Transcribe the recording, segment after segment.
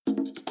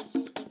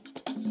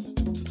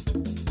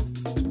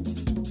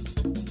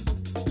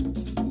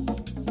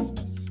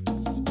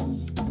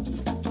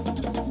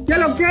¿Qué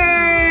lo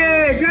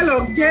que? ¿Qué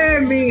lo que,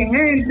 mi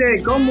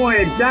gente? ¿Cómo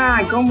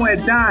están? ¿Cómo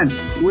están?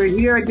 We're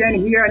here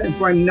again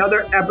for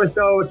another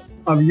episode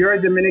of Your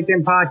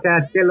Dominican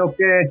Podcast, ¿Qué lo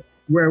que?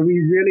 Where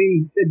we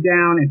really sit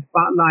down and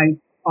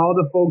spotlight all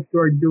the folks who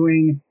are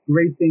doing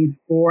great things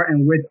for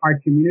and with our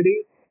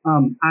community.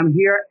 I'm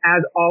here,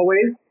 as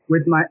always,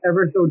 with my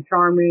ever so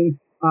charming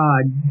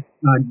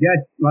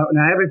guest,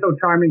 my ever so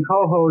charming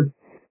co-host,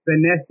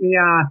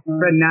 Venecia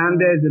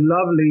Fernandez,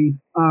 lovely.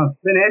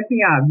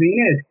 Venecia,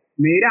 Venus.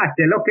 Mira,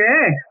 ¿qué es lo que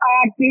es?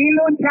 Aquí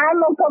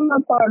luchando como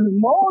todo el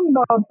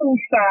mundo, tú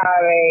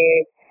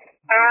sabes.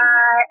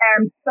 I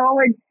am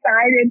so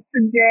excited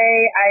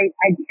today.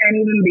 I can't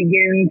even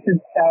begin to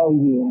tell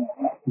you.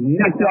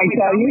 Mira,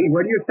 tell me,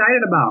 what are you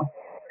excited about?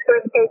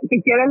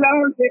 ¿Te quieres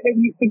hablar?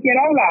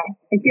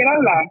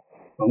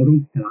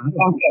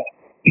 Okay.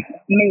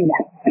 Mira,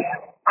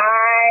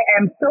 I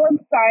am so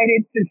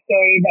excited to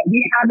say that we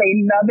have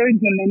another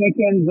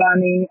Dominican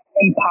running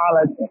in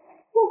politics.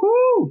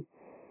 Woohoo!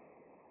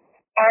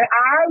 And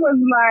I was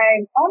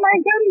like, oh my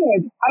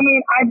goodness. I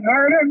mean, I've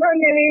heard of her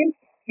name.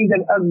 She's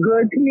a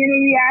good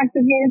community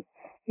activist.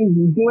 She's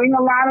doing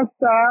a lot of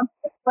stuff.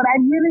 But I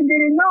really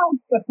didn't know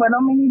que fue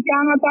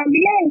dominicana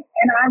también.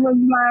 And I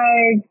was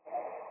like,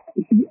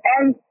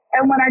 and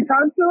when I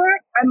talked to her,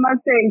 I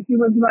must say, she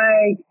was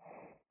like,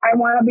 I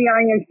want to be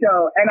on your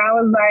show. And I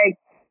was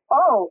like,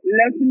 oh,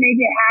 let's make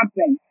it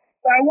happen.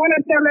 So I want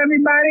to tell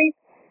everybody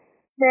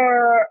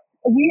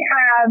we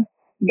have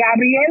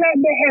Gabriela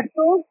de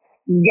Jesus.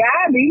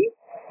 Gabby,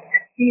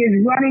 she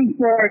is running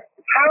for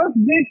House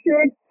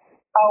District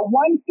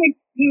 116.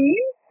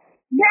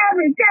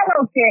 Gabby, ¿qué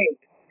lo que?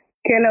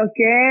 ¿Qué lo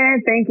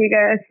que? Thank you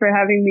guys for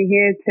having me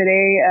here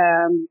today.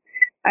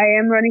 I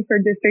am running for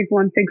District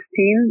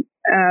 116,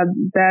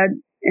 that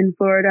in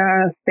the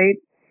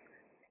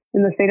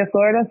state of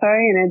Florida,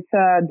 and it's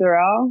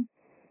Doral,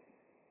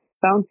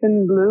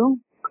 Fountain Blue,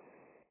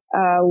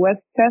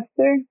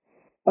 Westchester,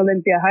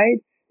 Olympia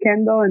Heights,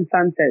 Kendall, and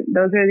Sunset.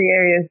 Those are the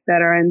areas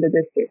that are in the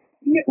district.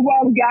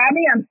 Well,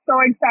 Gabby, I'm so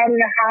excited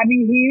to have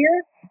you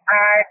here.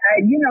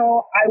 I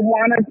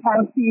want to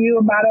talk to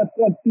you about a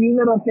few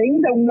little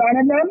things. And one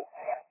of them,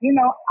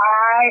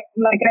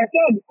 like I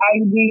said,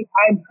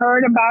 I've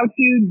heard about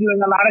you doing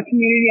a lot of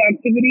community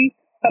activity,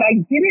 but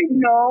I didn't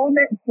know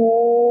that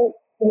tú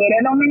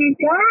eres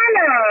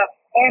dominicana.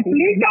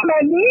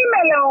 Explícame,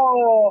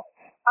 dímelo.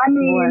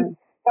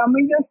 Tell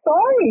me your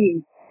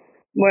story.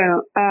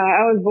 Well,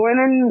 I was born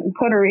in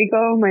Puerto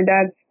Rico. My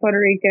dad's Puerto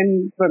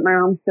Rican, but my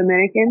mom's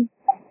Dominican.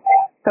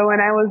 So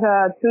when I was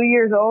 2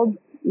 years old,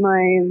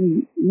 my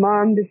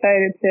mom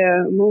decided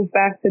to move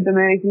back to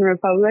Dominican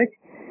Republic.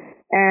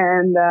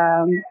 And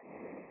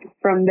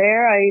from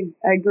there,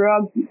 I grew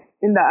up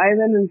in the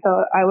island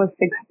until I was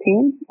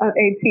 18.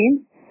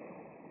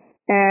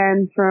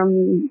 And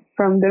from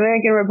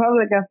Dominican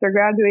Republic, after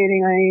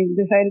graduating, I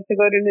decided to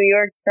go to New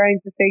York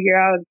trying to figure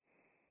out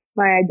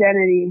my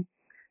identity.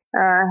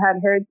 I had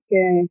heard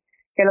que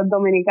los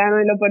dominicanos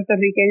y los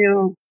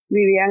puertorriqueños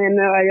vivían en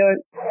Nueva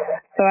York.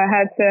 So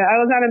I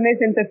was on a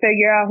mission to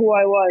figure out who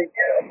I was.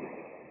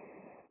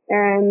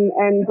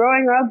 And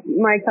growing up,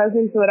 my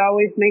cousins would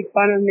always make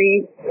fun of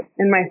me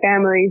and my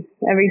family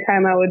every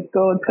time I would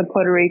go to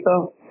Puerto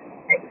Rico.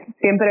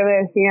 Siempre me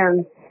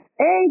decían,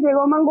 hey,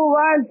 llegó Mangu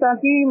Balsa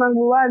aquí,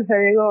 Mangu Balsa.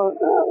 Llegó,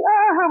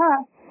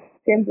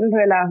 siempre un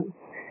relajo.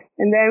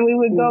 And then we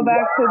would go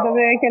back to the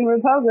Dominican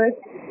Republic.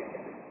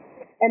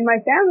 And my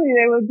family,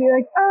 they would be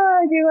like,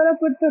 llegó la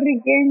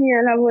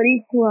puertorriqueña, la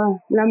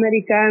boricua, la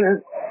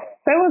americana.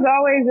 So it was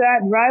always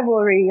that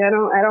rivalry. I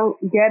don't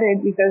get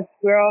it because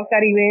we're all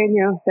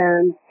caribeños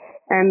and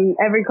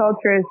every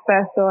culture is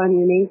special and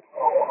unique.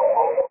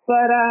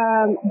 But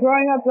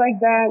growing up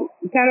like that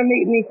kind of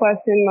made me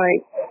question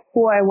like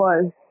who I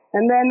was.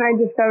 And then I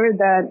discovered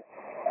that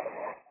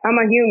I'm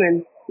a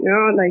human,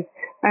 like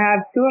I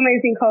have two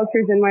amazing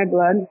cultures in my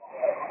blood.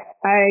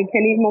 I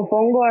can eat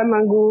mofongo and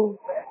mangu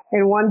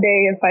in one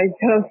day if I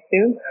chose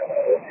to.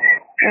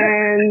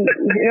 And,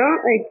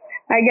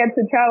 I get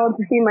to travel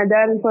to see my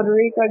dad in Puerto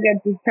Rico. I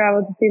get to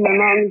travel to see my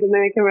mom in the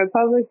Dominican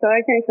Republic, so I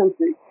can't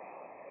complain.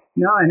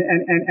 No,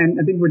 and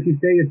I think what you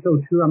say is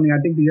so true. I mean, I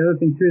think the other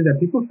thing, too, is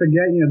that people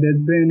forget, there's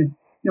been,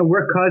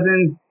 we're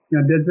cousins.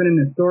 There's been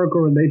an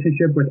historical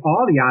relationship with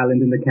all the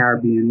islands in the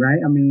Caribbean,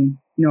 right? I mean,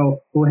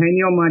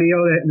 Eugenio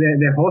Mario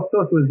de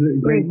Hostos was a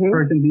great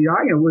person.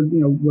 DR, was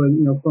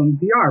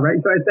from DR, right?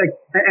 So it's like,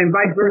 and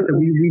vice versa.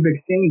 We've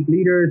exchanged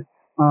leaders,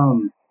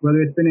 whether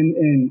it's been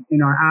in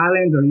our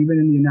islands or even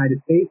in the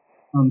United States.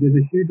 There's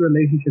a huge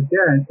relationship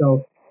there, and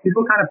so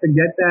people kind of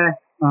forget that.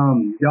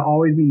 There'll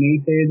always be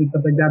naysayers and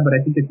stuff like that, but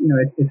I think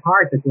it's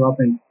hard to grow up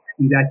in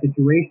that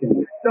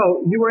situation.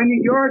 So you were in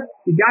New York,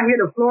 you got here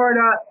to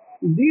Florida.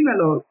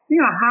 Dímelo,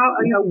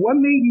 what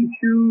made you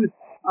choose?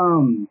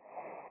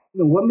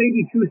 What made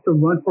you choose to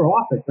run for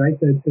office, right?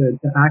 To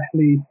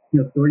actually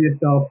throw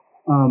yourself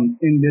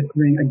in this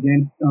ring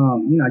against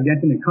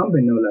against an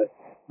incumbent, no less,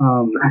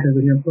 because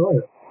of here in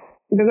Florida.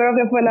 Yo creo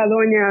que fue la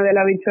doña de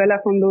la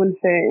habichuela con dulce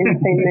en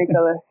St.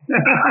 Nicholas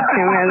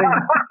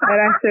that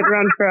I should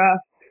run for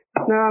office.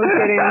 No, I'm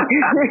kidding.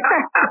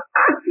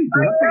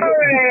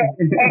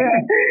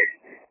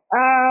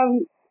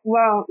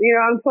 Well,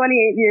 I'm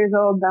 28 years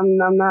old. I'm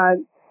not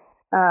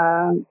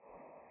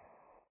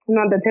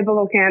the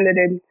typical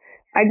candidate.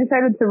 I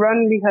decided to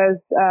run because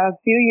a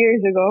few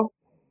years ago,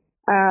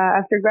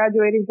 after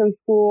graduating from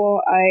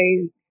school,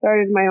 I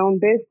started my own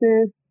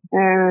business,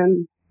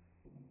 and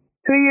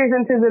 2 years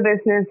into the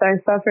business, I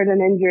suffered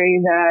an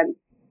injury that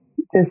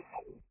just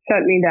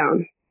shut me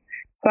down.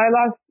 So I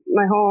lost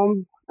my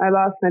home, I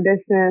lost my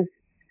business,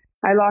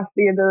 I lost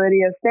the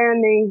ability of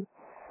standing,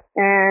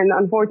 and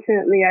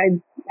unfortunately, I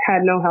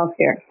had no health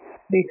care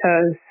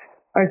because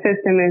our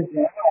system is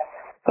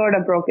sort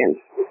of broken.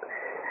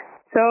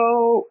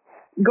 So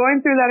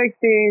going through that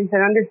experience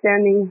and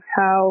understanding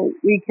how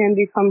we can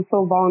become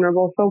so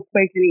vulnerable so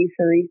quick and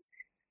easily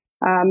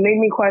made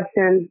me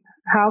question,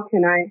 how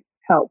can I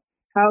help?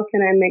 How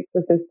can I make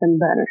the system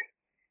better?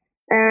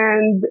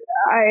 And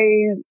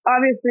I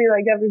obviously,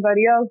 like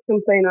everybody else,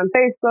 complain on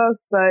Facebook,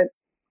 but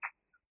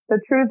the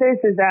truth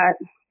is that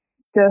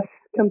just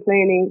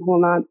complaining will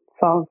not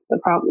solve the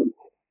problem.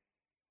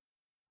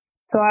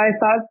 So I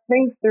thought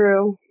things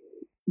through.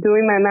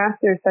 Doing my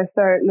master's, I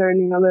started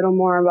learning a little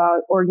more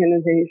about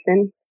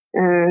organization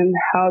and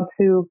how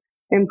to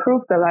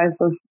improve the lives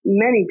of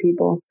many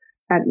people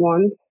at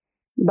once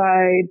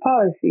by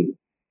policy.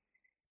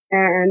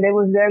 And it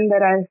was then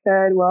that I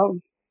said, well,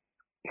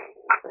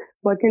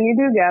 what can you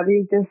do,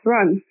 Gabby? Just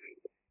run.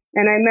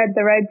 And I met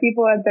the right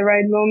people at the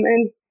right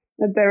moment,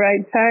 at the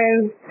right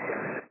time,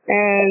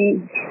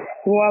 and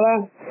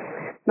voila,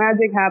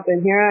 magic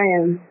happened. Here I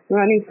am,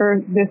 running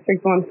for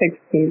District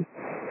 116.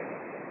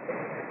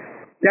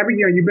 Gabby,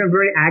 you've been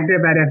very active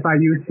at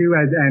FIU too,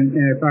 and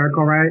if I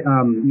recall right,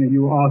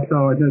 you were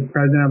also the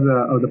president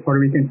of the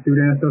Puerto Rican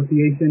Student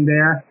Association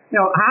there.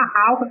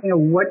 How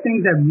what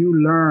things have you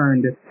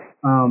learned,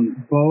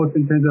 both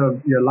in terms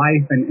of your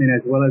life and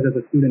as well as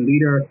a student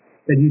leader,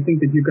 that you think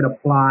that you could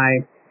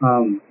apply,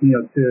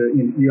 you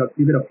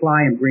could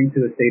apply and bring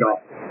to the state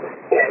office?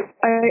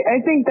 I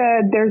think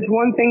that there's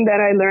one thing that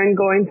I learned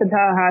going to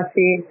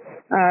Tallahassee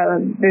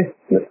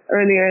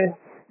earlier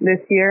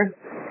this year.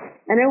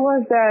 And it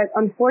was that,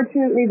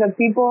 unfortunately,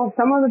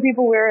 some of the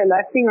people we're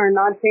electing are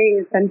not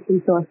paying attention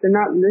to us. They're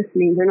not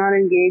listening. They're not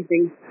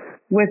engaging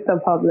with the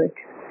public.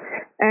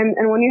 And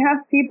when you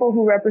have people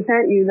who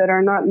represent you that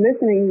are not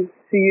listening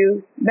to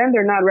you, then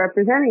they're not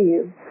representing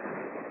you.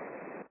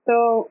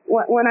 So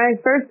when I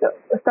first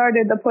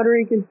started the Puerto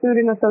Rican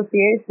Student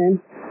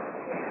Association,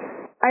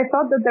 I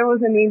felt that there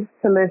was a need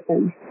to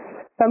listen.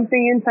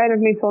 Something inside of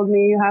me told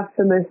me, you have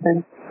to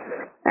listen.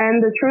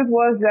 And the truth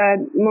was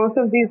that most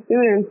of these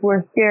students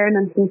were scared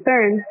and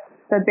concerned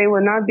that they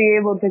would not be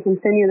able to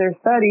continue their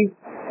studies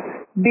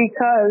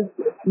because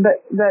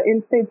the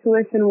in-state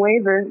tuition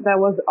waiver that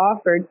was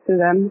offered to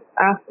them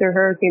after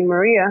Hurricane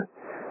Maria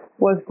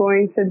was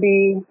going to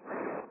be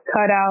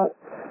cut out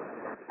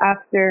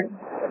after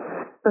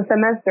the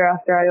semester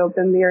after I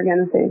opened the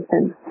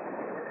organization.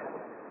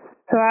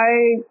 So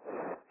I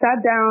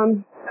sat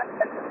down,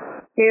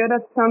 gave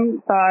it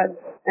some thought,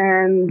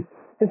 and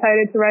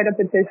decided to write a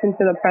petition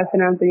to the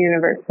president of the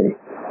university.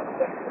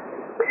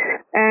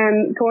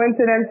 And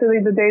coincidentally,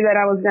 the day that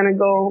I was going to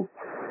go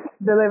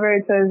deliver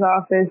it to his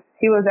office,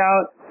 he was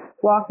out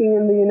walking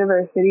in the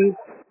university,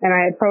 and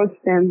I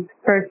approached him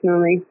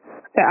personally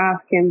to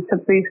ask him to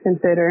please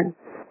consider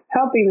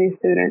helping these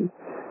students.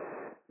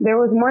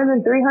 There was more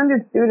than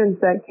 300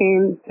 students that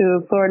came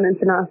to Florida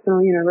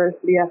International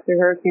University after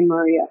Hurricane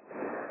Maria.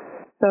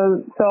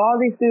 So all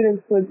these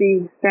students would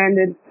be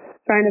stranded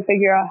trying to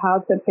figure out how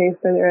to pay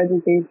for their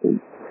education.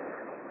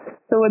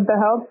 So with the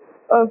help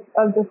of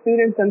the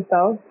students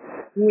themselves,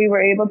 we were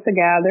able to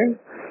gather.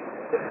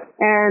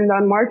 And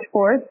on March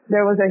 4th,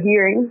 there was a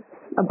hearing,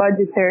 a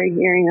budgetary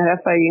hearing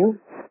at FIU.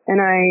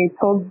 And I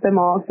told them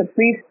all to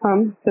please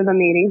come to the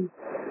meeting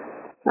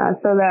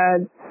so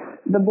that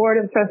the Board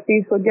of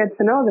Trustees would get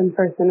to know them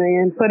personally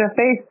and put a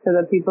face to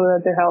the people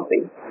that they're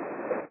helping.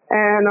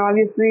 And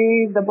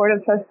obviously, the Board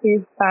of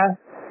Trustees passed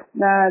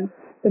that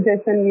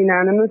petition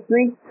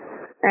unanimously.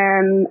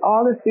 And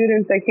all the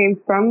students that came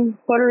from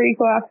Puerto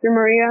Rico after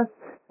Maria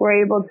were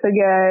able to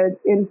get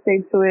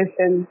in-state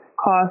tuition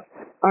costs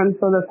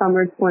until the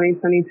summer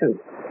 2022.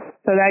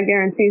 So that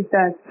guarantees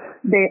that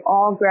they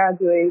all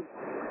graduate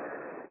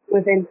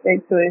with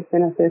in-state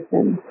tuition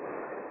assistance.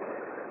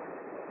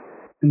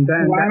 And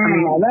then,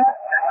 wow,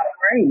 that's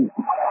great.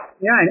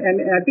 Yeah,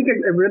 and I think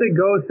it really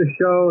goes to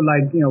show,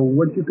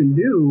 what you can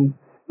do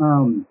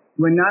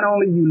when not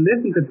only you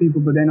listen to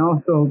people, but then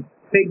also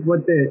take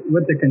what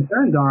the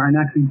concerns are and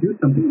actually do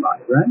something about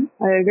it, right?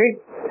 I agree.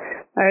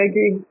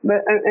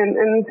 But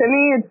and to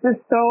me, it's just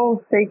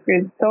so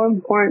sacred, so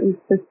important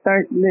to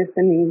start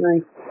listening.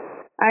 Like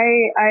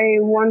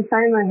I one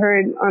time I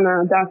heard on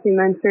a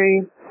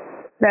documentary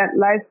that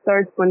life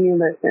starts when you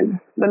listen.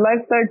 But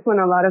life starts when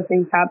a lot of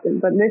things happen.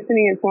 But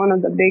listening is one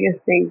of the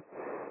biggest things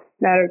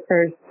that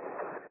occurs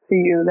to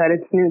you, that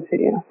it's new to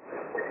you.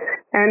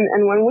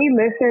 And when we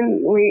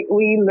listen,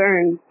 we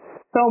learn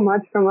so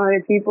much from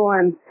other people,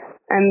 and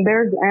And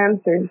there's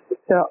answers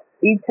to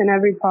each and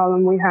every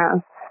problem we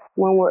have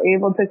when we're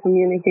able to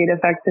communicate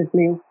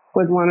effectively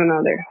with one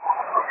another.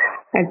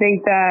 I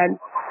think that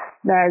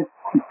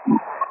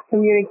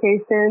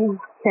communication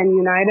can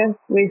unite us.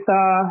 We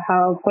saw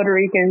how Puerto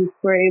Ricans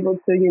were able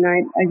to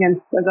unite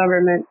against the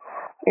government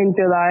in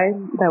July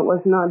that was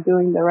not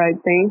doing the right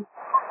thing.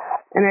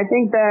 And I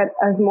think that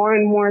as more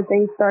and more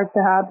things start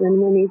to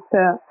happen, we need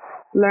to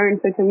learn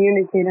to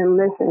communicate and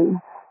listen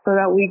so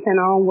that we can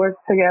all work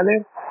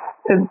together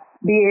to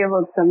be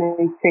able to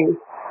make change.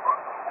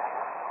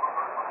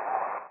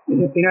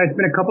 It's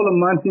been a couple of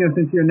months,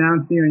 since you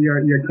announced,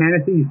 your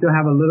candidacy. You still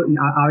have a little,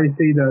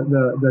 obviously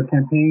the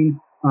campaign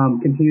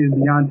continues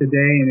beyond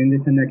today and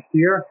into next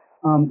year.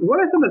 What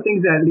are some of the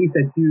things that at least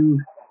that you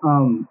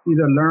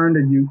either learned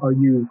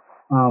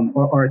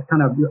or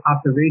kind of your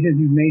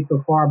observations you've made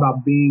so far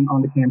about being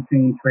on the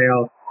campaign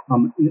trail,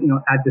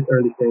 at this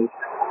early stage?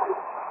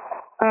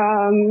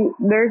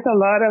 There's a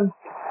lot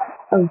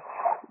of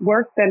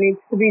work that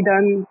needs to be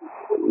done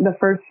the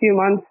first few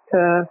months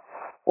to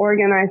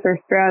organize our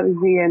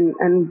strategy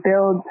and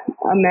build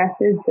a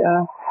message.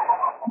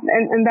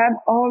 And that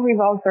all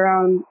revolves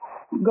around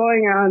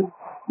going out,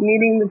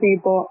 meeting the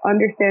people,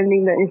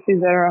 understanding the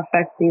issues that are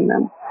affecting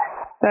them.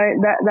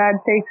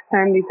 That takes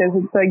time because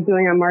it's like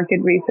doing a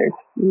market research.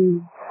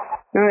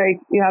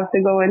 Like you have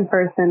to go in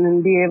person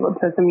and be able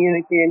to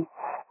communicate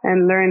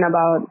and learn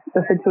about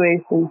the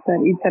situations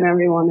that each and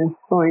everyone is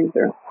going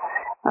through.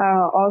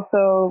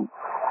 Also,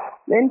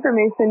 the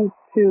information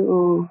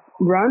to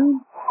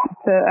run,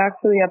 to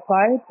actually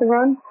apply to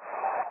run,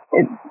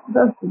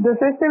 the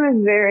system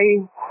is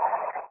very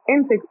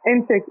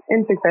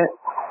intricate.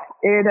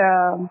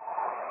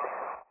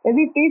 Es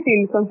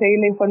difícil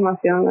conseguir la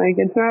información. Like,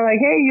 it's not like,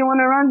 hey, you want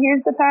to run?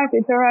 Here's the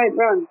package. All right,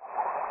 run.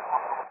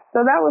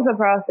 So that was a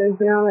process,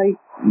 like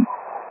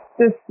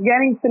just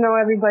getting to know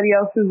everybody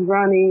else who's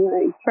running.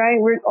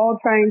 We're all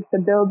trying to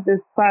build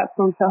this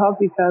platform to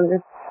help each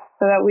other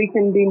so that we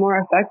can be more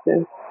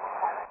effective.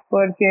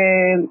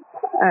 Porque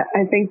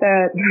I think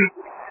that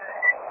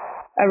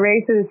a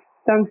race is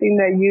something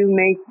that you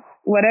make,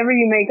 whatever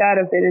you make out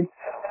of it,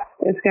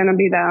 it's going to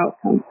be the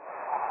outcome.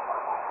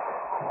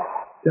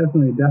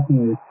 Definitely.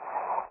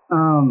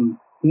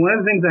 One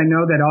of the things I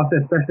know that also,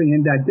 especially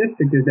in that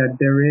district, is that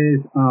there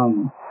is,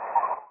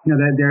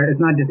 that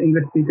it's not just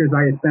English speakers,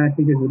 right? It's Spanish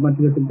speakers, a bunch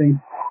of different things.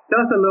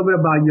 Tell us a little bit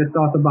about your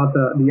thoughts about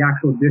the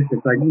actual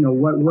district. Like, tell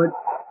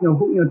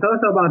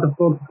us about the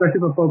folks,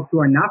 especially for folks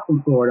who are not from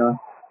Florida,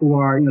 who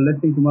are,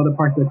 listening from other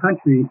parts of the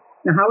country.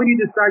 Now, how would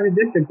you describe your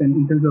district in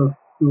terms of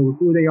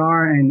who they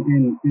are and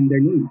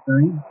their needs,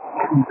 right?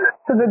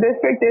 So the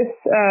district is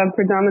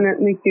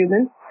predominantly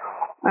Cuban.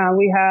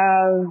 We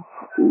have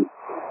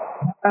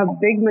a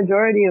big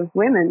majority of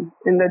women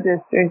in the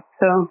district.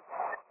 So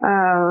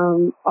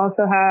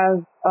also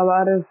have a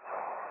lot of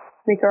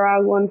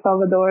Nicaraguans,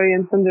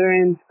 Salvadorians,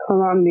 Hondurans,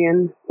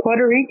 Colombians,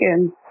 Puerto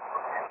Ricans,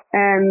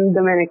 and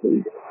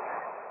Dominicans.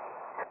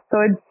 So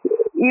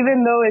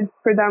even though it's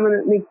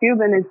predominantly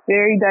Cuban, it's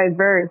very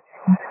diverse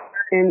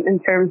in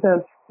terms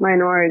of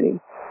minority.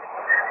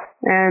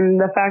 And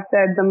the fact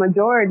that the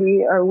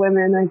majority are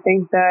women, I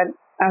think that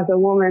as a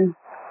woman,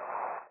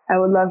 I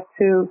would love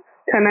to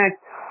connect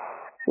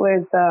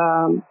with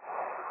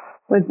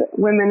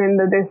women in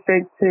the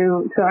district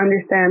to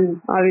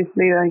understand,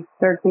 obviously, like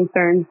their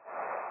concerns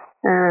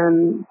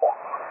and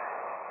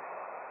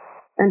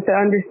to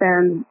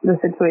understand the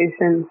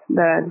situations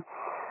that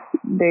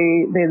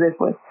they live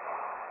with.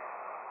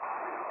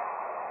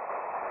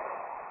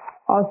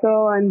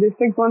 Also, in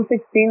District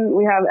 116,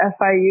 we have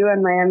FIU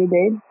and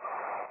Miami-Dade.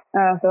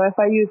 So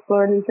FIU is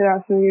Florida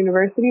International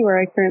University, where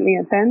I currently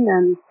attend,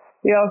 and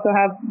we also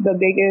have the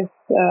biggest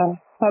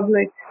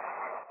public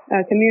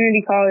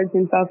community college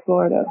in South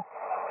Florida.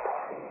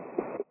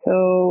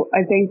 So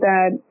I think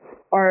that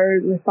our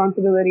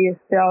responsibility is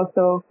to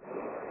also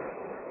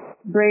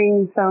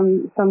bring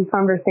some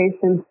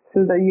conversations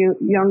to the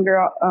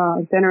younger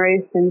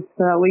generations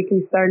so that we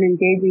can start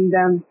engaging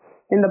them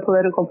in the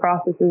political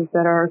processes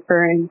that are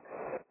occurring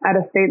at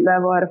a state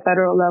level, at a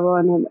federal level,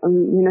 and a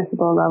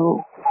municipal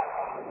level.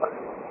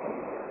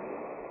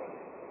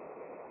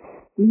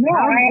 No,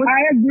 I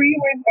agree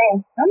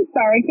with. I'm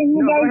sorry. Can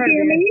you guys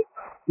hear me?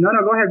 No,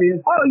 go ahead,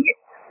 Venus. Oh,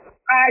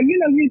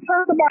 you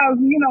talk about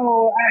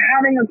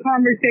having a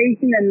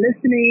conversation and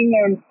listening,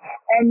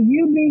 and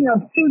you being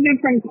of two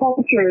different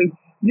cultures.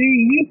 Do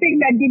you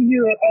think that gives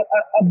you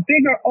a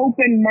bigger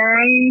open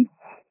mind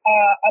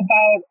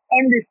about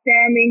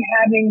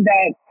having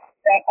that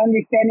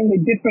understanding the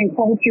different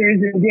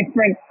cultures and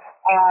different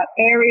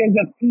areas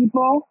of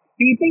people?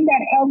 Do you think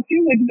that helps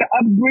you with the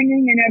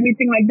upbringing and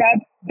everything like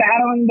that,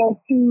 battling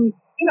those two,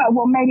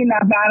 maybe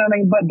not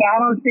battling, but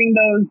balancing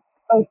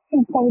those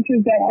two cultures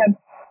that have,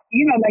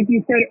 like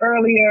you said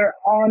earlier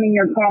on in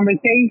your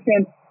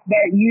conversation,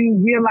 that you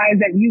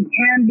realize that you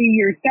can be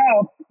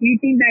yourself? Do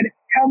you think that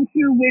helps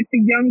you with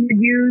the younger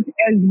youth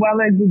as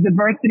well as the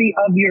diversity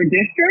of your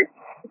district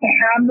to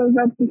have those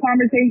open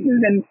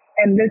conversations and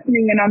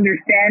listening and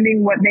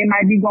understanding what they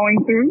might be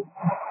going through?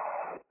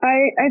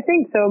 I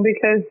think so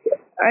because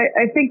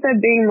I think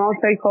that being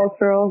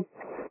multicultural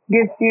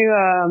gives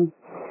you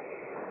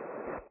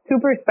two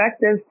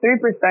perspectives, three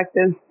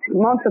perspectives,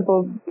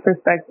 multiple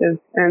perspectives,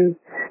 and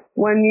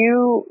when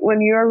you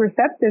are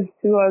receptive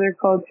to other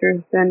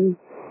cultures, then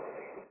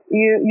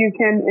you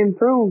can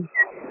improve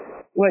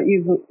what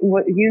you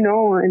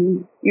know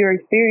and your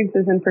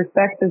experiences and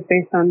perspectives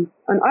based on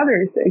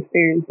others'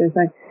 experiences.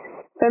 Like,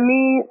 to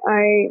me,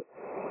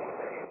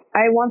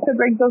 I want to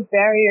break those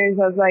barriers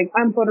of like,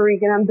 I'm Puerto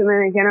Rican, I'm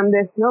Dominican, I'm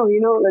this. No,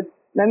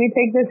 let me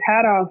take this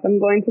hat off. I'm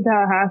going to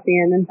Tallahassee,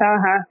 and in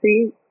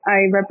Tallahassee,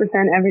 I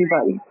represent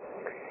everybody.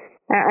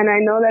 And I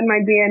know that my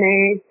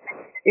DNA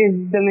is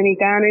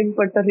Dominicano and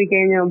Puerto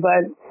Riqueño,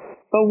 but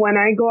when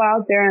I go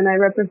out there and I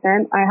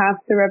have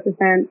to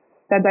represent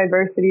the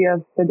diversity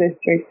of the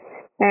district.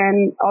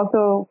 And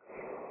also,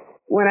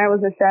 when I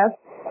was a chef,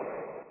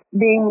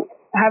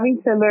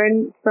 having to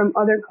learn from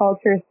other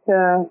cultures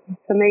to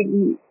make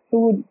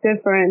food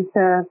different,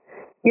 to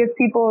give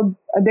people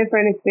a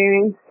different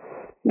experience,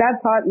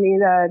 that taught me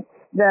that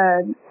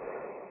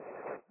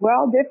we're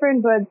all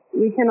different, but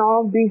we can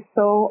all be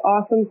so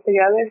awesome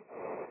together.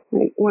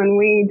 Like when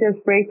we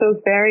just break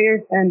those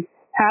barriers and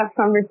have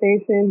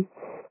conversations.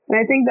 And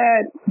I think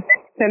that,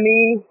 to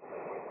me,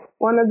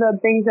 one of the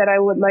things that I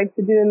would like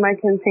to do in my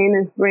campaign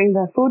is bring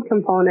the food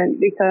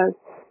component, because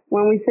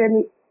when we sit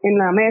in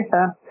la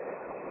mesa,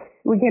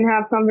 we can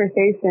have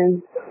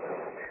conversations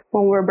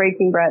when we're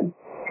breaking bread.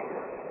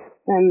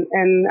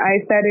 And I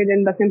said it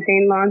in the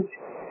campaign launch.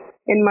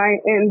 In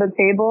the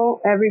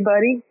table,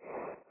 everybody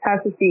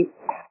has a seat.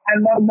 I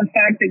love the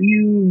fact that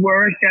you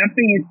were a chef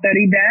and you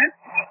studied that.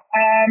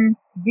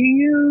 Do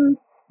you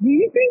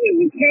think you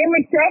became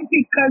a chef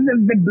because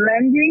of the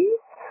blending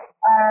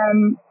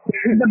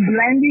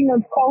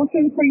of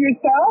cultures for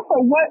yourself,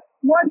 or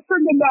what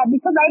triggered that?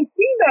 Because I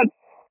see that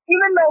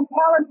even though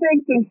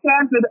politics and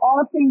chefs are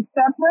all things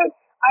separate,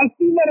 I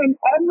see that in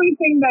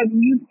everything that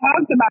you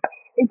talked about,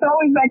 it's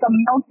always like a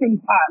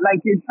melting pot,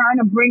 like you're trying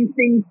to bring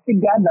things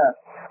together.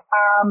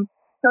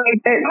 So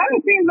it kind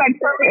of seems like,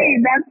 for me,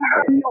 that's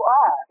how you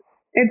are.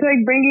 It's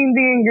like bringing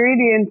the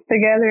ingredients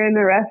together in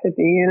the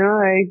recipe,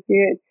 like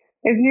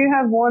if you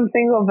have one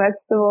single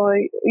vegetable,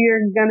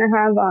 you're going to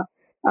have a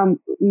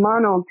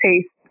mono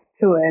taste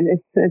to it.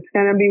 It's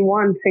going to be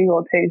one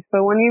single taste.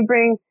 But when you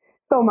bring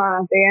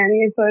tomate,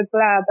 anís de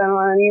plátano,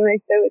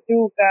 anís de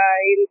yuca,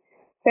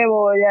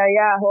 cebolla, y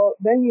ajo,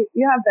 then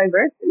you have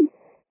diversity.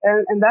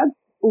 And that's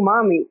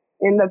umami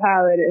in the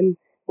palate. And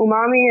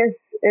umami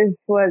is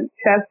what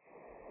chefs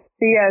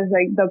see as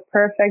like the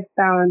perfect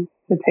balance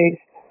to taste.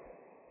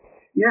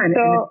 Yeah.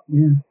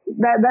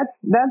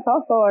 That's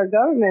also our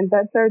government.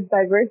 That's our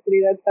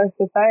diversity. That's our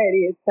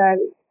society. It's that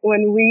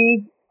when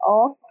we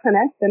all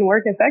connect and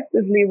work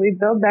effectively, we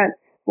build that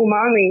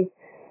umami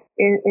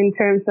in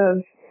terms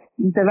of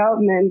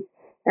development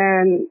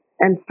and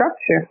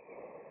structure.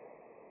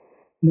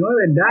 No,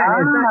 it's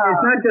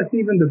not just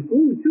even the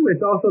food too.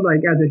 It's also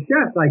like, as a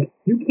chef, like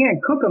you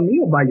can't cook a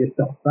meal by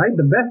yourself, right?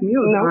 The best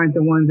meals aren't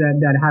the ones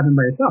that happen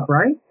by yourself,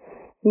 right?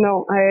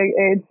 No,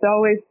 it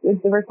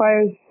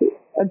requires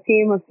a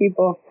team of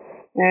people,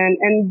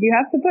 and you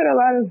have to put a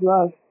lot of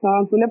love. So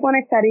tú le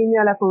pones cariño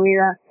a la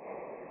comida,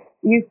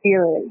 you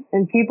feel it,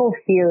 and people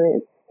feel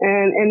it,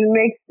 and it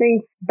makes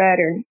things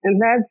better. And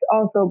that's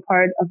also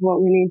part of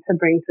what we need to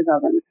bring to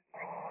government.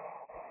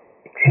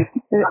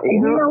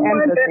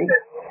 Empathy.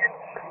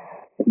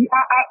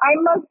 I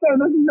must say,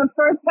 this is the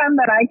first time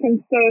that I can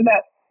say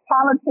that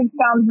politics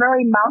sounds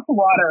very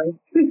mouth-watering.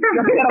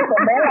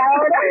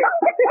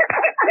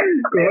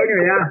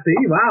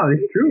 Wow,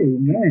 it's true,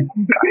 man.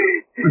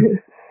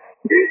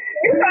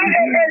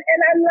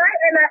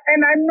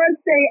 And I must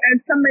say,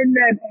 as somebody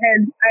that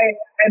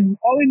I've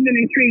always been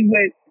intrigued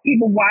with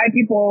why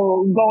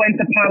people go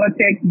into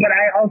politics, but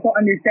I also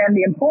understand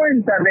the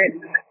importance of it.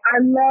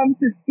 I love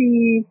to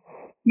see,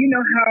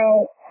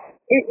 how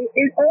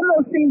it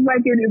almost seems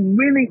like it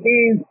really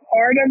is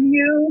part of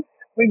you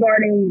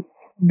regarding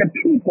the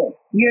people.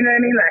 You know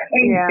what I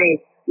mean?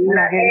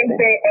 La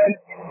gente.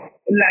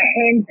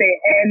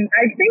 And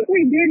I think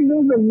we did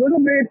lose a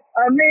little bit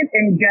of it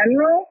in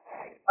general.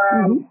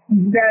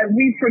 That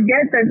we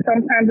forget that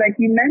sometimes, like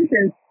you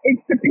mentioned,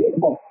 it's the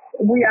people.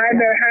 We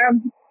either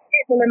have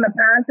people in the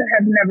past that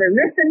have never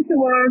listened to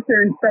us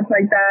or stuff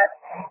like that.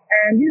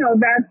 And,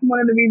 that's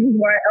one of the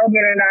reasons why Elvin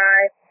and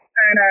I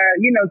kind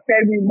of,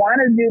 said we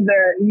want to do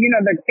the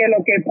Que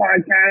Lo Que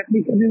podcast,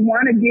 because we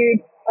want to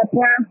give a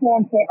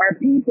platform for our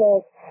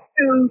people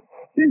to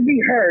just be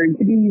heard,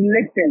 to be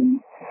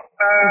listened.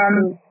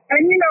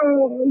 And,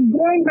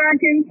 going back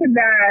into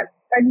that,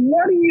 like,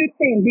 what do you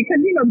think?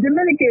 Because,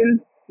 Dominicans,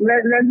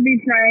 let's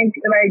be frank,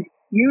 like,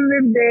 you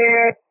live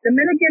there.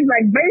 Dominicans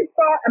like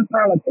baseball and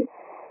politics.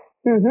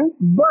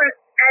 But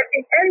at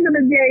the end of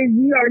the day,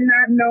 we are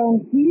not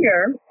known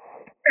here.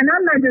 And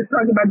I'm not just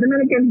talking about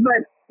Dominicans,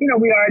 but, we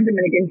are a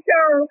Dominican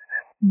show.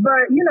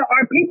 But,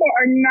 our people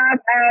are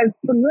not as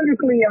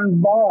politically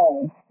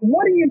involved.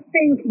 What do you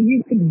think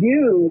you could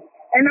do?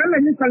 And I'm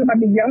not just talk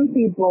about the young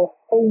people.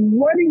 But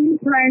what do you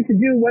plan to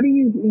do? What do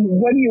you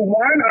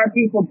want our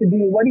people to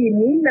do? What do you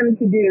need them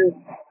to do?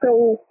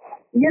 So,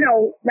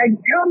 like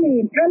tell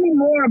me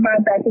more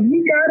about that. Because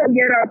we gotta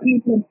get our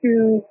people to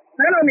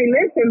not only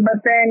listen,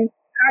 but then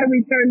how do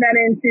we turn that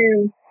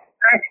into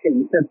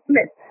action, to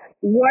flip?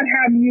 What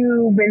have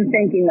you been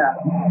thinking of?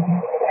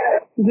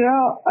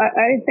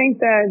 I think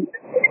that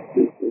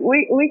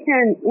we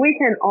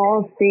can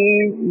all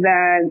see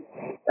that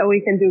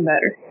we can do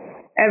better.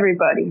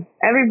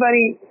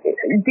 Everybody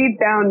deep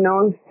down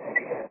knows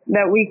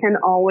that we can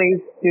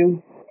always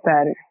do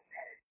better.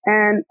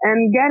 And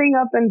getting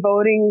up and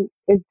voting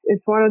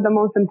is one of the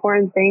most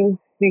important things,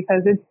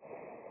 because it's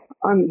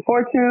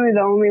unfortunately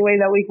the only way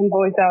that we can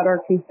voice out our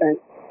concerns.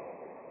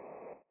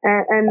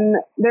 And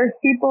there's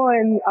people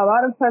in a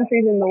lot of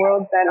countries in the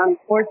world that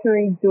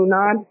unfortunately do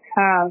not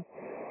have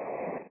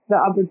the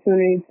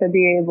opportunity to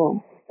be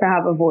able to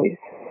have a voice.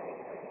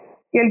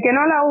 Y el que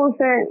no la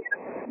use,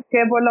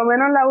 que por lo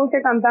menos la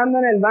use cantando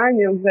en el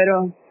baño,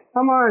 pero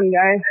come on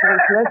guys,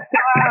 let's go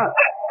out.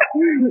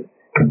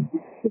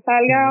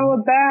 Salgan a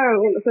votar.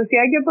 O sea, si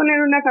hay que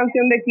poner una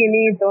canción de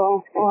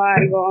Quinito o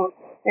algo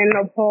en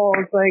los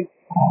polls, like,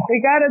 we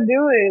gotta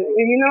do it.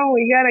 We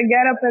gotta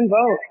get up and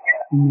vote.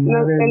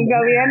 El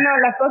gobierno,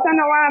 las cosas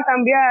no van a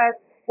cambiar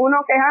uno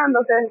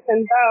quejándose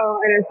sentado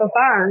en el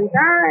sofá.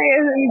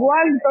 Es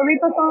igual,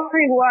 toditos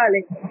son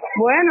iguales.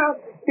 Bueno,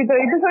 si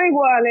toditos son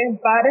iguales,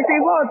 párese y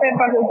vote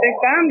para que usted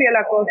cambie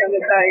la cosa que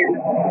está ahí.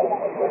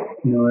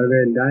 No, es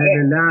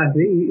verdad,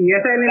 sí. Y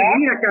esa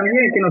energía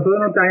también que nosotros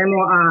nos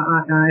traemos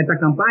a esta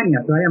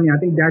campaña. So, I mean, I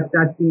think that's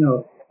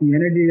the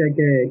energy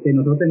que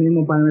nosotros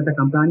tenemos para nuestra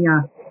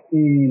campaña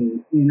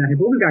en la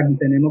República, y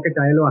tenemos que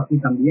traerlo aquí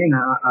también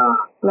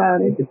a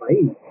este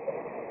país.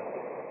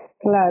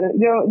 Claro,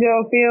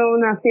 yo fui a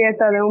una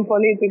fiesta de un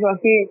político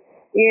aquí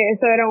y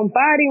eso era un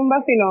party, un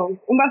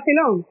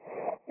vacilón,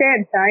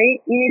 cerca,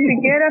 ahí ni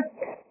siquiera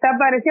se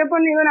aparecía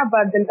por ninguna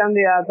parte el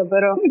candidato,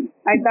 pero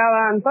ahí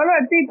estaban todos los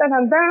artistas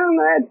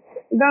cantando.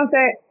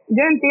 Entonces,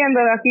 yo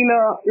entiendo que aquí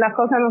las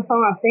cosas no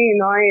son así,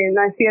 no hay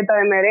fiesta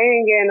de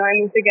merengue, no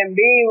hay música en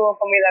vivo,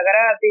 comida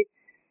gratis,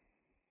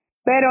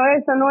 pero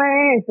eso no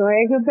es eso,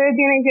 es que ustedes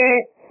tienen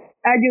que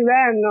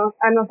ayudarnos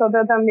a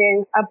nosotros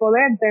también a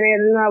poder tener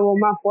una voz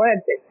más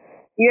fuerte.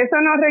 Y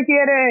eso no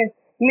requiere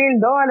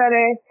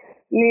 $1,000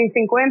 ni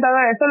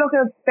 $50. Eso lo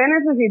que usted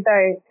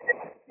necesita es,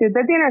 si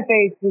usted tiene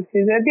Facebook,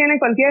 si usted tiene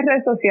cualquier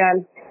red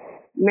social,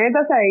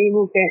 métase ahí,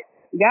 busque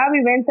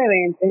Gaby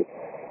 2020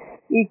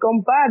 y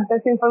comparte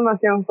esa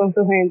información con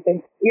su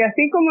gente. Y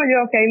así como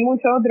yo, que hay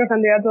muchos otros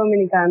candidatos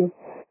dominicanos,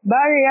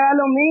 va a llegar a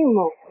lo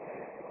mismo.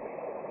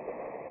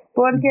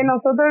 Porque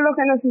nosotros lo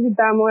que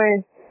necesitamos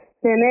es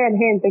tener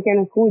gente que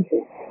nos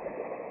escuche.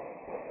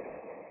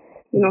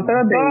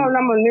 Nosotros todos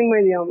hablamos el mismo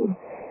idioma.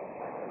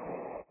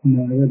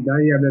 No, es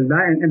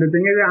verdad.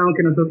 Entonces,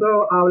 aunque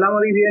nosotros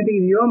hablamos diferentes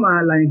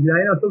idiomas, las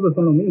necesidades de nosotros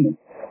son lo mismo.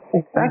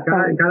 Exacto.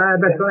 Cada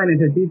persona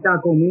necesita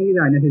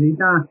comida,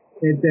 necesita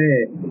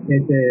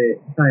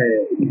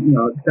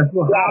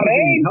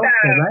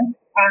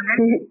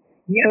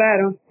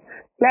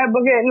Claro,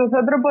 porque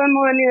nosotros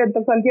podemos venir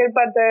de cualquier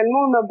parte del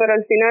mundo, pero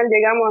al final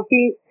llegamos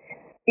aquí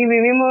y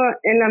vivimos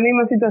en las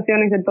mismas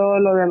situaciones que todos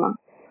los demás.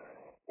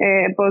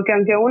 Porque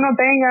aunque uno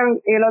tenga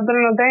y el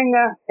otro no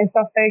tenga, eso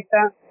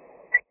afecta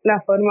la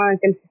forma en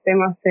que el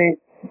sistema se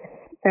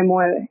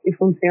mueve y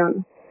funciona.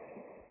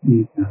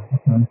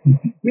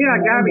 Mira,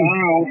 Gaby,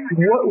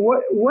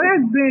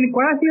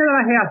 ¿cuál ha sido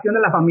la reacción de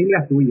la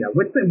familia tuya?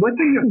 What's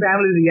been your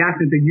family's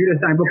reaction to you this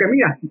time? Porque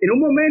mira, en un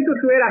momento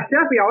tú eras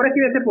chef y ahora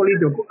quieres ser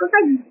político.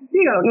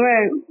 Dígalo,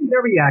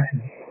 their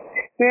reaction.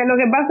 Mira, lo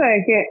que pasa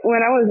es que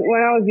when I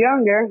was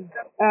younger,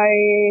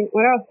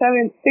 when I was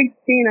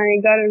 16, I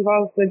got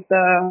involved with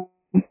the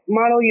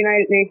Model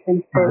United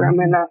Nations program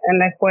en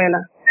la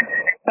escuela.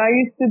 So I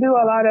used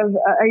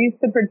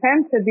to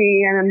pretend to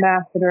be an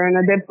ambassador and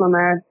a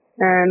diplomat,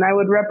 and I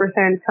would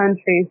represent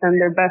countries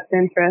and their best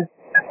interests.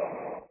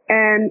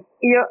 And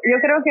yo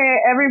creo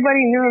que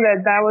everybody knew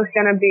that was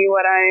going to be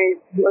what I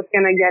was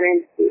going to get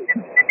into.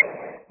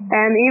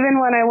 And even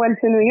when I went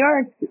to New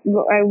York,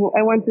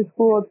 I went to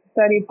school to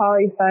study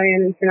poli-sci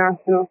and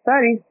international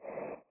studies.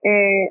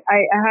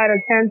 I had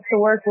a chance to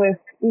work with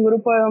un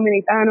grupo de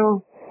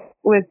dominicanos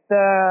with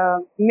the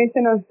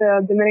mission of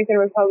the Dominican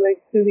Republic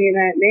to the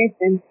United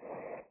Nations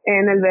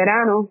en el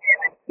verano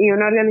y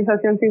una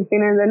organización sin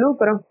fines de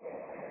lucro.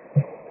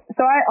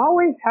 So I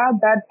always had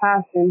that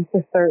passion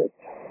to serve.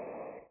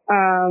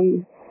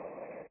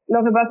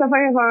 Lo que pasa fue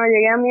que cuando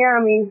llegué a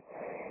Miami,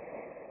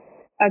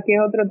 aquí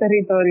es otro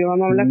territorio,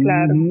 vamos a hablar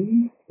claro.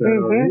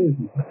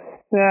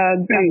 O sea,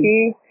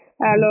 aquí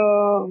a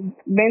los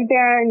 20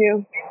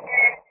 años,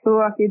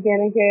 tú aquí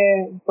tienes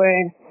que,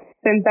 pues,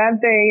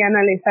 sentarte y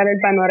analizar el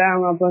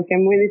panorama, porque es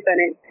muy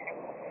diferente.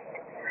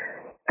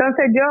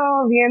 Entonces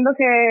yo, viendo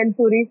que el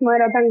turismo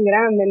era tan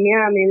grande en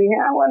Miami, dije,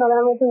 bueno,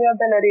 déjame estudiar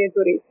hotelería y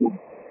turismo,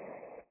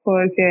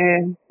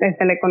 porque esa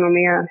es la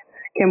economía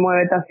que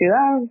mueve esta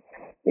ciudad.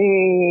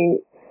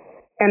 Y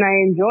and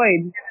I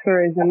enjoyed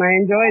tourism. I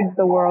enjoyed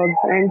the world.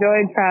 I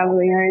enjoyed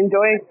traveling. I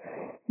enjoyed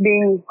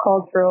being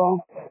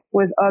cultural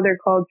with other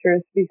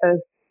cultures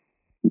because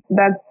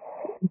that's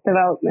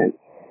development.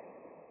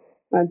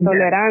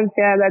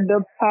 Tolerancia, that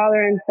builds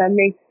tolerance, that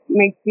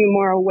makes you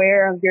more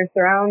aware of your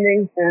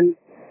surroundings, and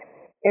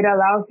it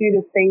allows you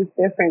to think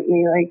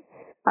differently. Like,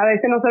 a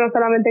veces nosotros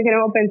solamente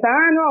queremos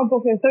pensar, no,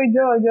 porque soy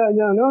yo.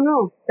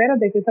 No,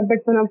 espérate, que esa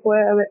persona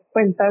puede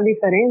pensar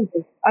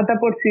diferente, hasta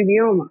por su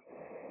idioma.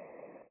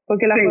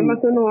 Porque la forma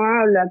que uno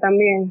habla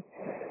también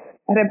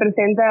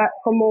representa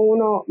cómo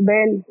uno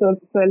ve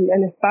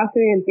el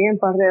espacio y el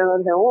tiempo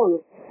alrededor de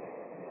uno.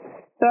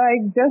 So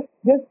like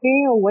just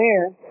being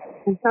aware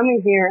and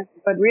coming here,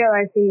 but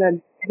realizing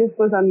that this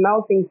was a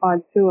melting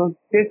pot too of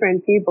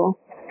different people.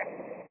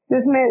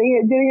 Just let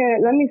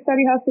me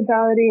study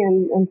hospitality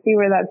and see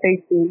where that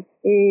takes me.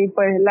 Y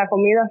pues la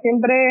comida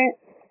siempre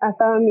ha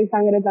estado en mi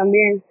sangre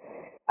también.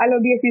 A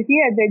los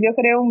 17 yo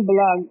creé un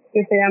blog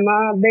que se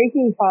llama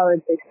Baking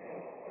Politics.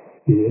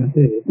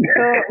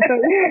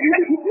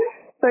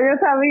 So yo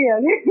sabía.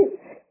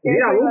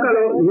 Mira,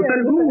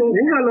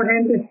 búscalo,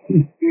 gente.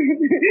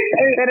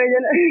 Pero yo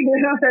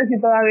no sé si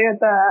todavía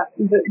está.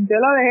 Yo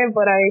lo dejé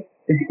por ahí.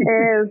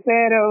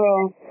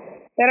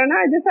 Pero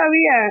nada, yo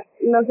sabía.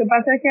 Lo que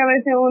pasa es que a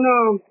veces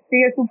uno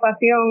sigue su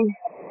pasión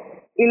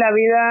y la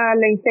vida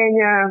le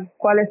enseña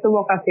cuál es su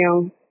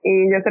vocación.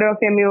 Y yo creo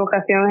que mi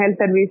vocación es el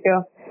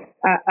servicio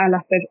a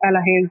la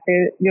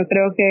gente. Yo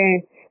creo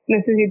que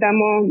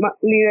necesitamos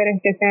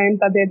líderes que sean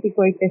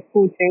empatéticos y que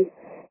escuchen.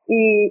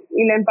 Y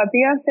la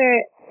empatía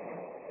se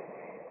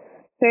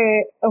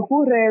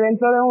ocurre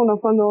dentro de uno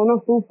cuando uno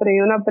sufre y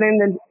uno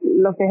aprende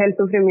lo que es el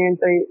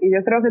sufrimiento. Y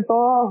yo creo que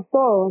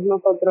todos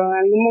nosotros en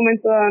algún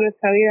momento de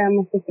nuestra vida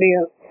hemos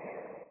sufrido.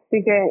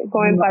 Así que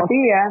con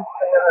empatía,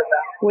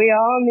 we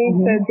all need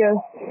to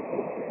just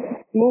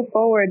move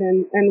forward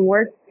and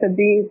work to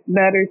be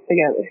better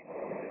together.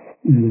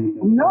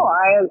 No,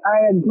 I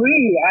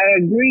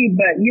agree,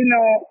 but you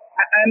know,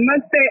 I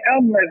must say,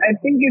 Albert, I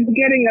think it's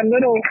getting a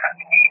little,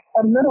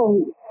 I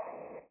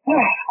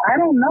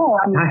don't know.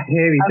 Está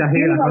heavy,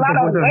 las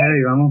cosas son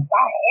heavy, vamos. Está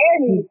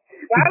heavy.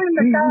 Gaby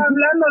me estaba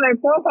hablando de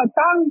cosas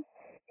tan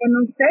que no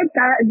sé,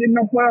 yo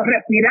no puedo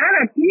respirar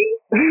aquí.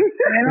 I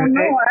don't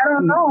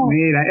know.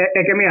 Mira,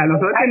 es que mira,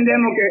 nosotros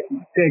entendemos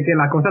que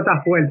la cosa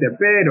está fuerte,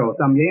 pero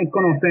también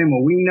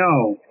conocemos, we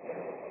know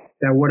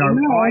that what our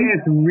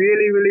audience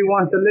really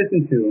wants to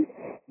listen to,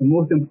 the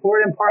most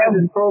important part of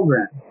this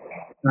program,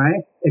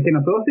 right? Es que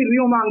nosotros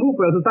sirvimos mangú,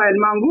 pero tú sabes, el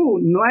mangú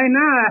no hay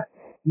nada.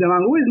 The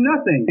mangú is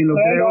nothing.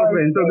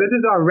 So this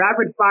is our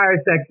rapid fire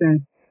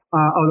section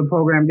of the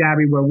program,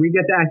 Gabby, where we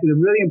get to ask you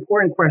the really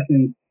important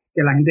questions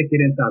que la gente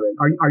quiere saber.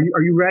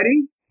 Are you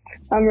ready?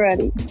 I'm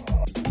ready.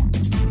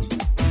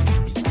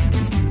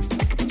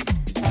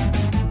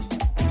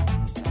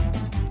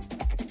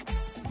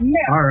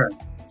 Now, all right.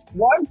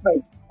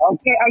 Wonderful.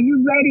 Okay, are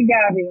you ready,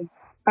 Gabby?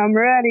 I'm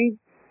ready.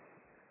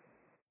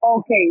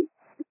 Okay.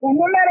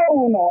 Número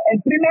 1,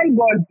 el primer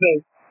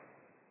golpe.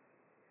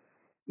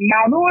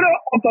 ¿Maduro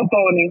o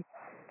Tostones?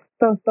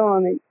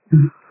 Tostones.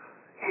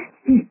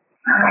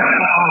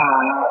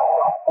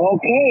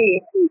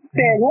 Okay.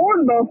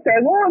 Segundo,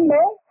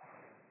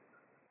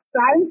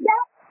 ¿salsa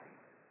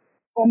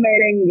o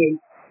merengue?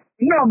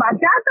 No,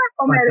 ¿bachata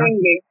o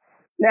merengue?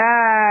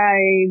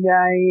 Ay,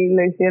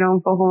 lo hicieron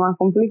un poco más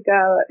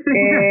complicado.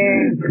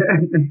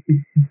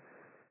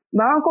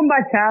 Vamos con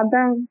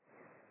bachata.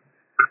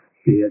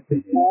 Sí, a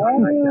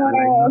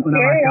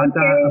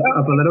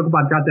political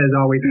bachata is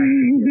always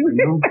nice, you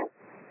know?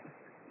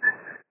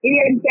 Y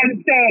el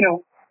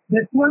tercero,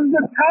 this one's the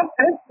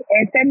toughest,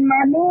 es el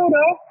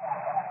Maduro,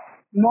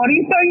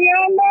 morir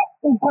soñando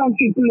o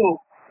Country Club.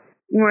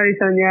 Morir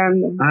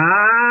soñando.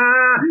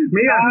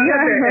 Mira,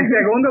 fíjate, el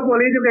segundo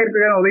político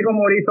que nos dijo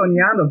morir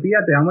soñando,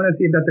 fíjate, I'm gonna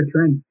see if that's a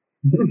trend.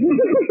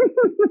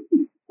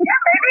 Yeah,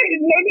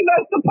 maybe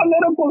that's the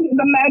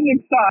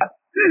magic sauce.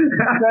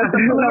 That's the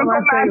political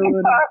magic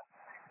sauce.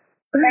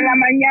 En la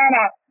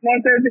mañana, you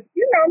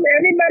know,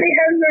 everybody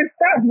has their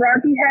stuff.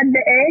 Rocky had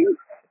the eggs,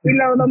 y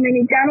los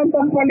dominicanos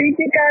con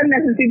política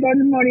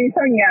necesitan morir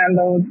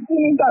soñando.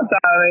 Nunca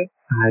sabes.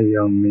 Ay,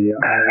 Dios mío.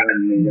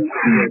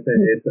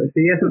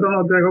 Sí, eso son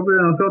los tres grupos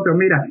de nosotros.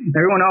 Mira,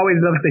 everyone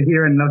always loves to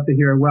hear and loves to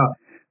hear it well.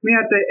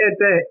 Mira,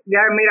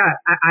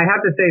 I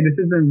have to say, this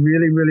has been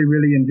really, really,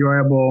 really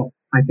enjoyable.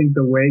 I think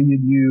the way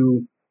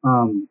you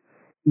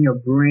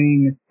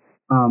bring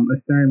a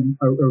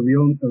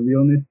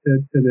realness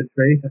to this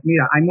race.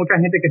 Mira, hay mucha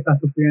gente que está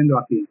sufriendo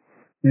aquí.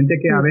 Gente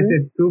que a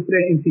veces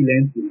sufre en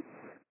silencio,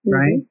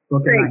 right?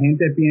 Porque la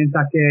gente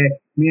piensa que,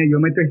 mira, yo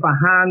me estoy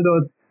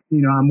fajando,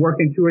 you know, I'm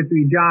working 2 or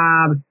 3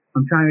 jobs,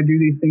 I'm trying to do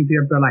these things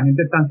here, pero la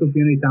gente está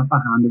sufriendo y están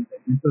fajándose.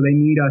 And so they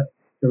need us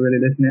to really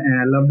listen. And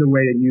I love the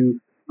way that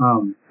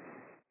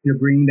you're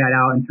bringing that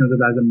out in terms of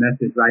as a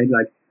message, right?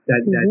 Like,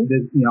 that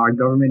this, you know, our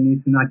government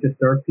needs to not just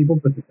serve people,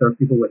 but to serve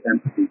people with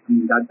empathy. I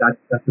mean, that's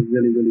a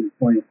really, really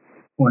important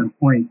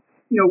point.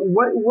 You know,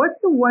 what's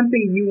the one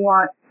thing you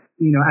want,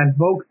 you know, as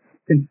folks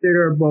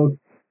consider both,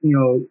 you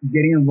know,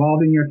 getting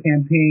involved in your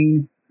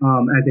campaign,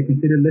 as they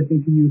consider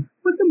listening to you,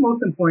 what's the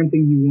most important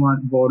thing you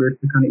want voters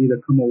to kind of either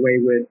come away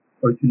with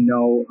or to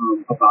know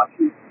about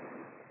you?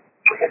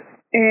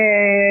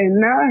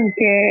 Nada,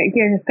 que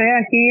estoy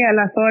aquí a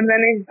las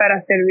órdenes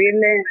para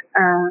servirle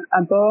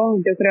a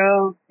todos. Yo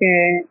creo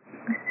que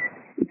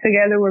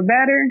together we're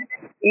better.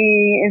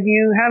 Y if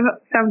you have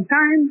some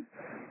time,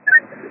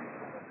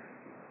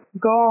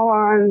 go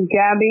on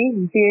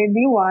Gabby,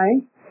 Gabby,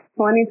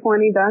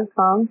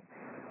 2020.com.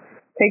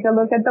 Take a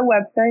look at the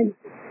website.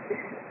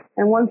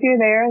 And once you're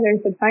there,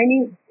 there's a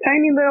tiny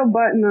little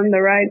button on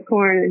the right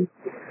corner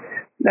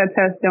that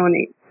says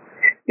donate.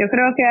 Yo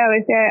creo que a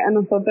veces a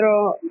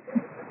nosotros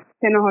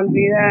se nos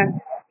olvida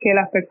que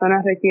las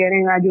personas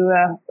requieren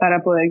ayuda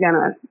para poder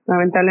ganar.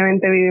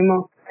 Lamentablemente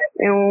vivimos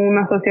en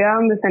una sociedad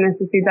donde se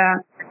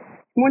necesita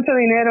mucho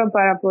dinero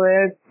para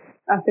poder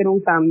hacer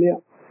un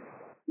cambio.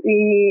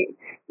 Y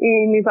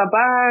mi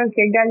papá,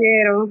 que es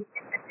gallero,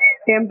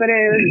 siempre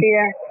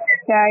decía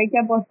que hay que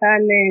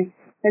apostarle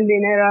el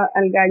dinero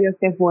al gallo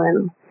que es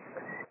bueno.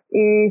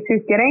 Y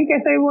si quieren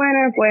que soy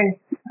buena, pues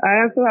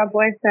hagan sus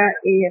apuestas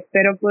y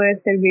espero poder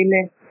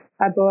servirle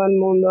a todo el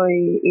mundo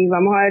y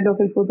vamos a ver lo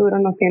que el futuro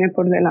nos tiene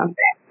por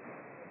delante.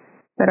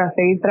 Pero a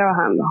seguir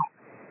trabajando.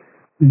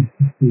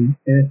 Sí,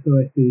 eso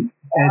es sí.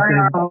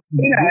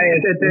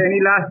 Any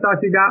last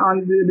thoughts you got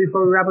on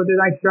before we wrap up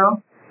tonight's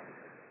show?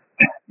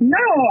 No,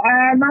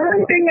 my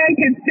only thing I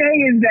can say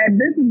is that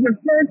this is the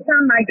first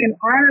time I can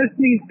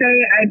honestly say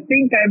I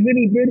think I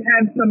really did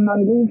have some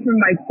mango for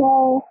my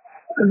soul,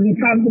 because we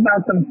talked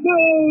about some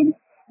food,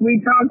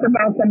 we talked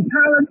about some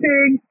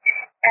politics,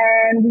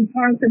 and we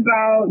talked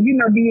about,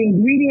 the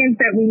ingredients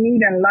that we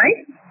need in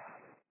life.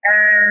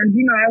 And,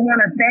 I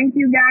want to thank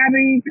you,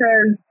 Gabby,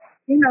 because,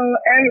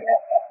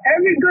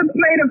 every good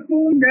plate of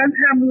food does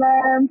have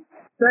love,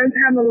 does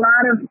have a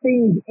lot of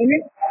things in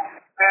it.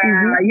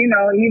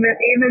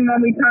 Even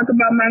when we talk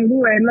about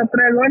mangú, es lo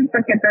tres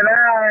golpes que te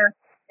da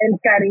el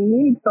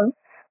cariñito.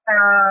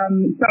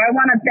 So I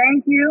want to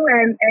thank you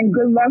and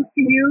good luck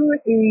to you.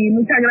 Y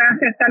muchas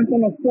gracias por estar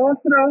con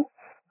nosotros.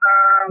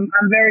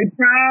 I'm very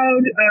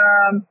proud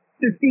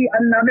to see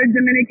another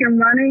Dominican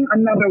running,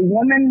 another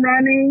woman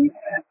running.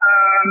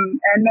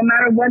 And no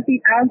matter what the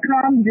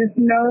outcome, just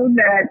know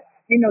that,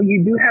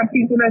 you do have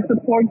people that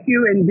support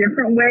you in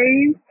different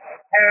ways.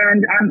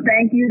 And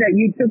thank you that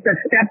you took a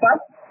step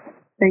up.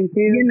 Thank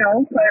you.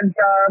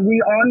 Because we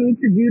all need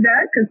to do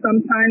that, because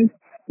sometimes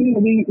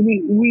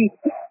we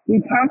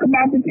talk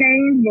about the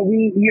change, but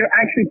you're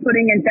actually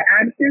putting into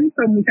action.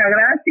 So muchas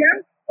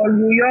gracias,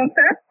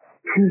 orgullosa.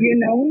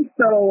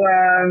 So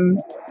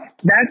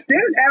that's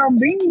it,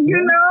 LB.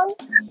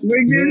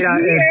 We're just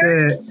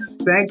here.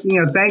 Thank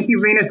you,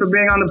 Venus, for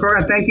being on the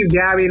program. Thank you,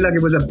 Gabby. Look,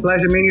 it was a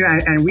pleasure meeting you,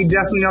 and we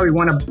definitely know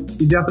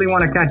we definitely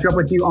want to catch up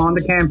with you on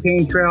the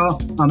campaign trail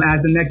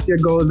as the next year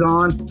goes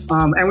on.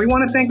 And we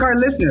want to thank our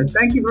listeners.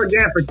 Thank you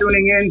again for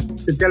tuning in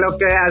to Que Lo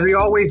Que. As we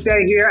always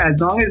say here, as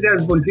long as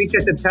there's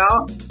Bontriche to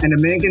tell and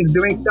Dominicans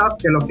doing stuff,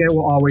 Que Lo Que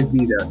will always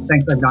be there.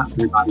 Thanks a lot,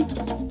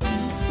 everybody.